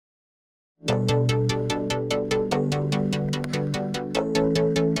You're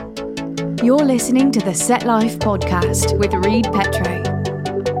listening to the Set Life podcast with Reed Petro,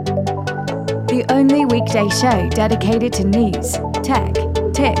 the only weekday show dedicated to news, tech,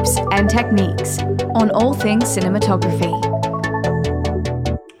 tips, and techniques on all things cinematography.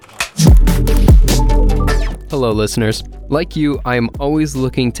 Hello, listeners. Like you, I am always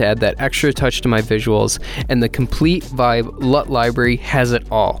looking to add that extra touch to my visuals, and the Complete Vibe LUT library has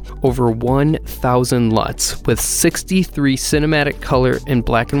it all. Over 1,000 LUTs with 63 cinematic color and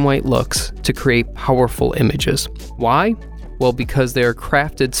black and white looks to create powerful images. Why? Well, because they are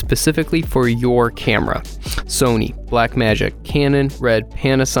crafted specifically for your camera. Sony, Blackmagic, Canon, Red,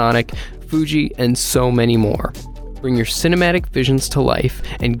 Panasonic, Fuji, and so many more. Bring your cinematic visions to life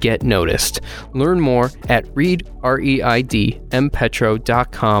and get noticed. Learn more at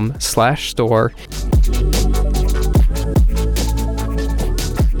reidmpetro.com/store.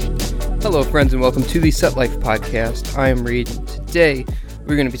 Hello, friends, and welcome to the Set Life podcast. I am Reed. Today,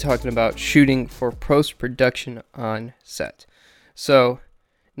 we're going to be talking about shooting for post-production on set. So,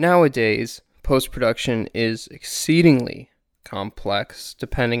 nowadays, post-production is exceedingly complex,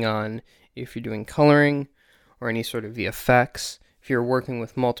 depending on if you're doing coloring or any sort of VFX, if you're working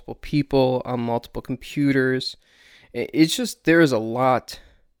with multiple people on multiple computers. It's just, there is a lot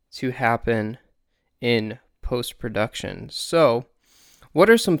to happen in post-production. So,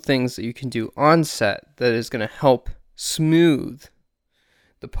 what are some things that you can do on set that is going to help smooth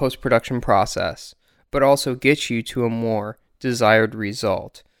the post-production process, but also get you to a more desired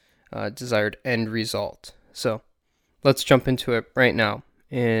result, desired end result? So, let's jump into it right now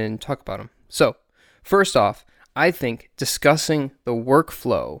and talk about them. So, first off, I think discussing the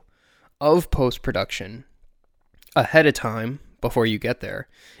workflow of post-production ahead of time, before you get there,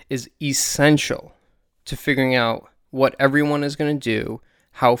 is essential to figuring out what everyone is going to do,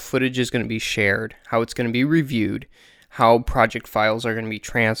 how footage is going to be shared, how it's going to be reviewed, how project files are going to be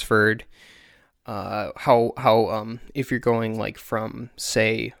transferred, how if you're going like from,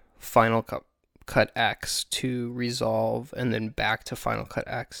 say, Final Cut X to Resolve and then back to Final Cut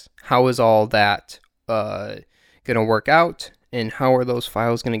X, how is all that going to work out, and how are those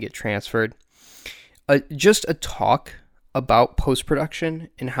files going to get transferred? Just a talk about post-production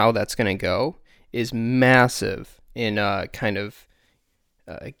and how that's going to go is massive in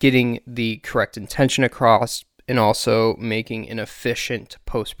getting the correct intention across and also making an efficient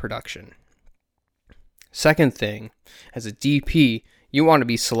post-production. Second thing, as a DP, you want to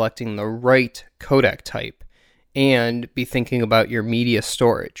be selecting the right codec type and be thinking about your media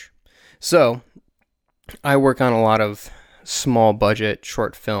storage. So, I work on a lot of small budget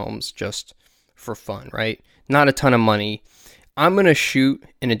short films just for fun, right? Not a ton of money. I'm going to shoot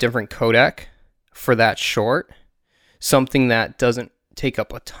in a different codec for that short, something that doesn't take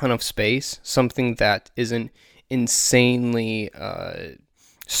up a ton of space, something that isn't insanely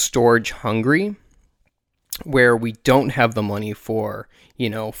storage hungry, where we don't have the money for,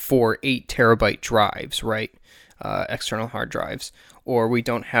 4 8 terabyte drives, right? External hard drives, or we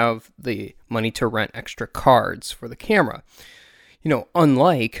don't have the money to rent extra cards for the camera.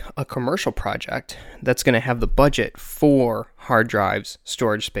 Unlike a commercial project that's going to have the budget for hard drives,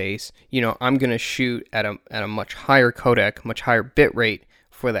 storage space, I'm going to shoot at a much higher codec, much higher bit rate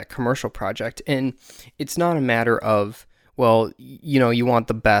for that commercial project. And it's not a matter of, well, you want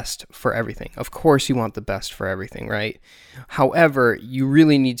the best for everything. Of course you want the best for everything, right? However, you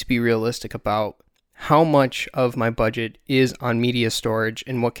really need to be realistic about how much of my budget is on media storage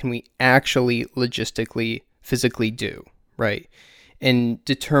and what can we actually logistically, physically do, right? And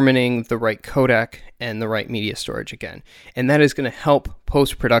determining the right codec and the right media storage again. And that is going to help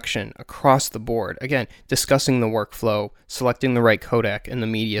post-production across the board. Again, discussing the workflow, selecting the right codec and the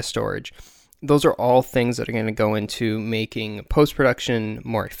media storage. Those are all things that are going to go into making post-production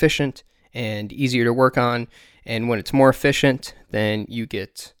more efficient and easier to work on. And when it's more efficient, then you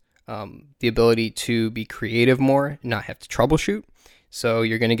get the ability to be creative more, not have to troubleshoot. So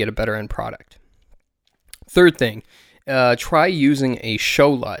you're going to get a better end product. Third thing, try using a show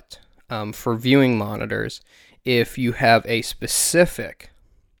LUT for viewing monitors if you have a specific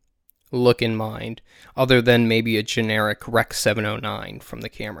look in mind, other than maybe a generic Rec 709 from the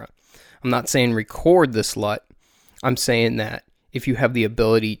camera. I'm not saying record this LUT. I'm saying that if you have the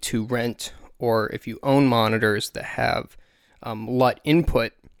ability to rent, or if you own monitors that have LUT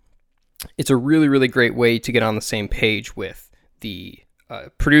input, it's a really, really great way to get on the same page with the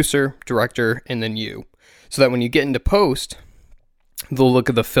producer, director, and then you. So that when you get into post, the look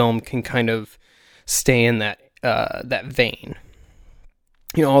of the film can kind of stay in that vein.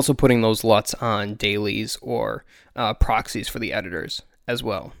 Also putting those LUTs on dailies or proxies for the editors as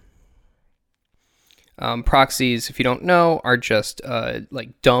well. Proxies, if you don't know, are just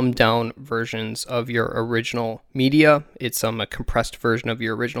like dumbed down versions of your original media. It's a compressed version of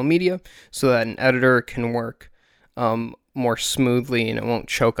your original media so that an editor can work more smoothly and it won't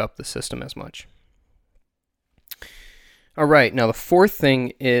choke up the system as much. All right, now the fourth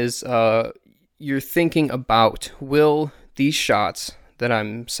thing is you're thinking about, will these shots that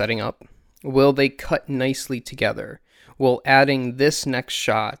I'm setting up, will they cut nicely together? Will adding this next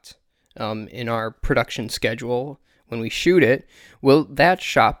shot in our production schedule when we shoot it, will that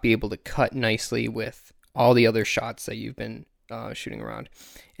shot be able to cut nicely with all the other shots that you've been shooting around?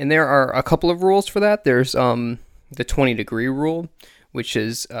 And there are a couple of rules for that. There's the 20-degree rule, which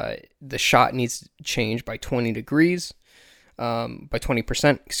is the shot needs to change by 20 degrees, by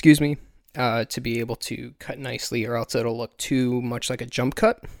 20%, excuse me, to be able to cut nicely, or else it'll look too much like a jump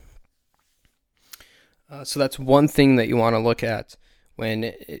cut. So that's one thing that you want to look at when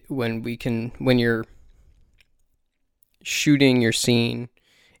you're shooting your scene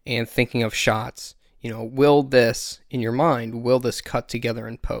and thinking of shots. Will this, in your mind, will this cut together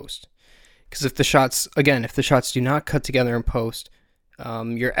in post? Because if the shots do not cut together in post,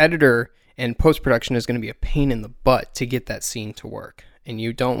 your editor and post-production is going to be a pain in the butt to get that scene to work. And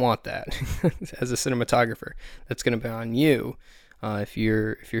you don't want that as a cinematographer. That's going to be on you if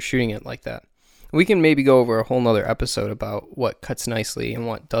you're shooting it like that. We can maybe go over a whole nother episode about what cuts nicely and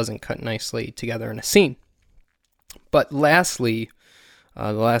what doesn't cut nicely together in a scene. But lastly,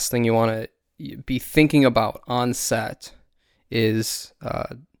 the last thing you want to be thinking about on set is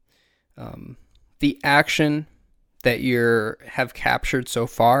the action that you have captured so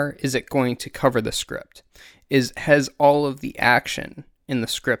far. Is it going to cover the script? Has all of the action in the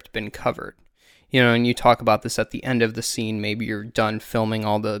script been covered? And you talk about this at the end of the scene. Maybe you're done filming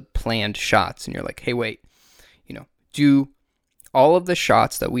all the planned shots and you're like, hey, wait, do all of the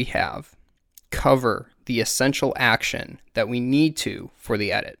shots that we have cover the essential action that we need to for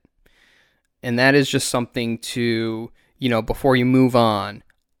the edit? And that is just something to, before you move on,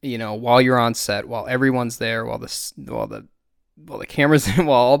 while you're on set, while everyone's there, while the camera's in,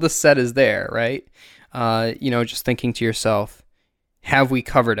 while all the set is there, right? Just thinking to yourself, have we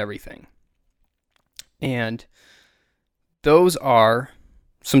covered everything? And those are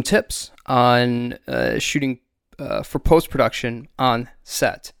some tips on shooting for post-production on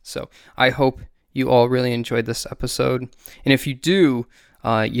set. So I hope you all really enjoyed this episode. And if you do,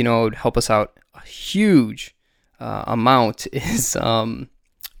 it would help us out a huge amount is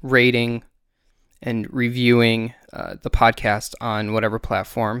rating and reviewing the podcast on whatever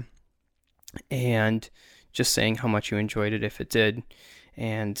platform, and just saying how much you enjoyed it if it did.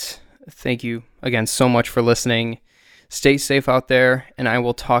 And thank you again so much for listening. Stay safe out there, and I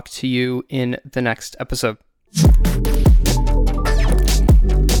will talk to you in the next episode.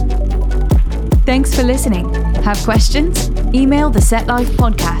 Thanks for listening. Have questions? Email the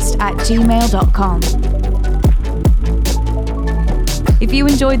setlifepodcast@gmail.com. If you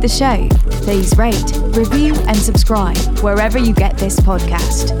enjoyed the show, please rate, review, and subscribe wherever you get this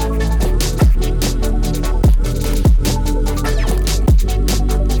podcast.